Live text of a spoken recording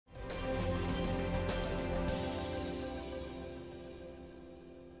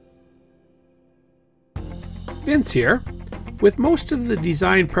Vince here. With most of the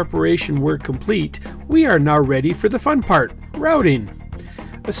design preparation work complete, we are now ready for the fun part, routing.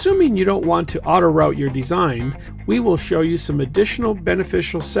 Assuming you don't want to auto-route your design, we will show you some additional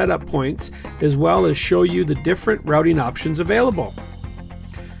beneficial setup points as well as show you the different routing options available.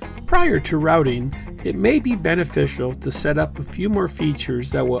 Prior to routing, it may be beneficial to set up a few more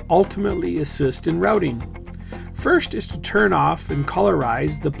features that will ultimately assist in routing. First is to turn off and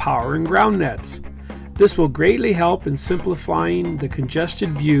colorize the power and ground nets. This will greatly help in simplifying the congested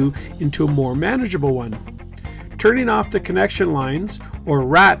view into a more manageable one. Turning off the connection lines, or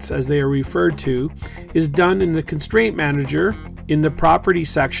RATs as they are referred to, is done in the Constraint Manager in the Property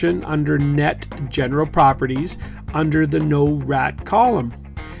section under Net General Properties under the No RAT column.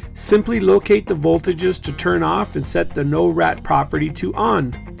 Simply locate the voltages to turn off and set the No RAT property to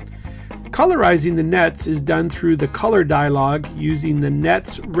On. Colorizing the nets is done through the Color dialog using the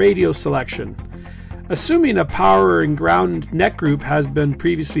Nets radio selection. Assuming a power and ground net group has been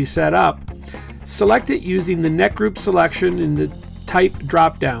previously set up, select it using the net group selection in the Type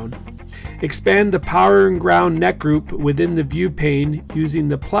drop-down. Expand the power and ground net group within the view pane using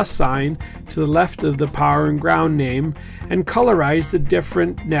the plus sign to the left of the power and ground name and colorize the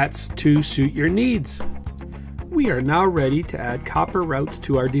different nets to suit your needs. We are now ready to add copper routes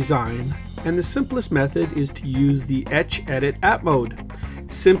to our design, and the simplest method is to use the Etch Edit App mode.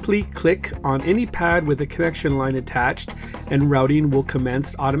 Simply click on any pad with a connection line attached and routing will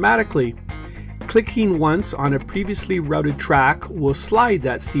commence automatically. Clicking once on a previously routed track will slide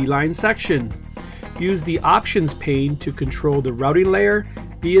that C-line section. Use the Options pane to control the routing layer,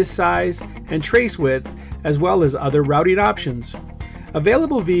 via size, and trace width, as well as other routing options.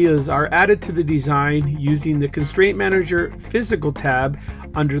 Available vias are added to the design using the Constraint Manager Physical tab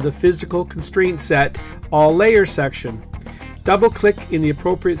under the Physical Constraint Set All Layer section. Double-click in the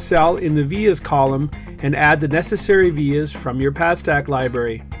appropriate cell in the Vias column and add the necessary vias from your pad stack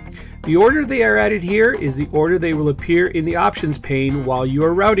library. The order they are added here is the order they will appear in the Options pane while you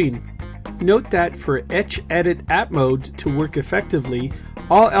are routing. Note that for Etch Edit App mode to work effectively,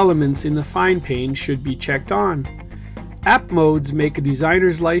 all elements in the Find pane should be checked on. App modes make a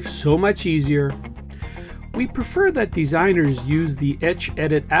designer's life so much easier. We prefer that designers use the Etch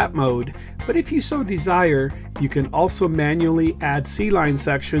Edit App mode, but if you so desire, you can also manually add C-line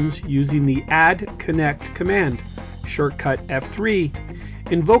sections using the Add Connect command, shortcut F3.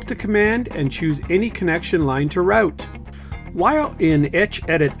 Invoke the command and choose any connection line to route. While in Etch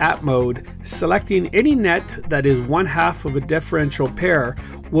Edit App mode, selecting any net that is 1/2 of a differential pair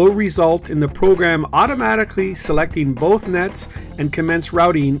will result in the program automatically selecting both nets and commence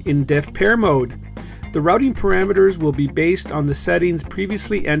routing in diff pair mode. The routing parameters will be based on the settings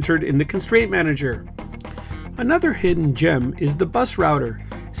previously entered in the Constraint Manager. Another hidden gem is the bus router.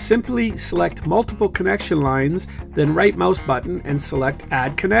 Simply select multiple connection lines, then right mouse button and select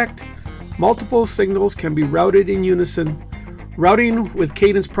Add Connect. Multiple signals can be routed in unison. Routing with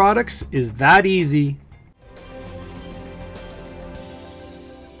Cadence products is that easy.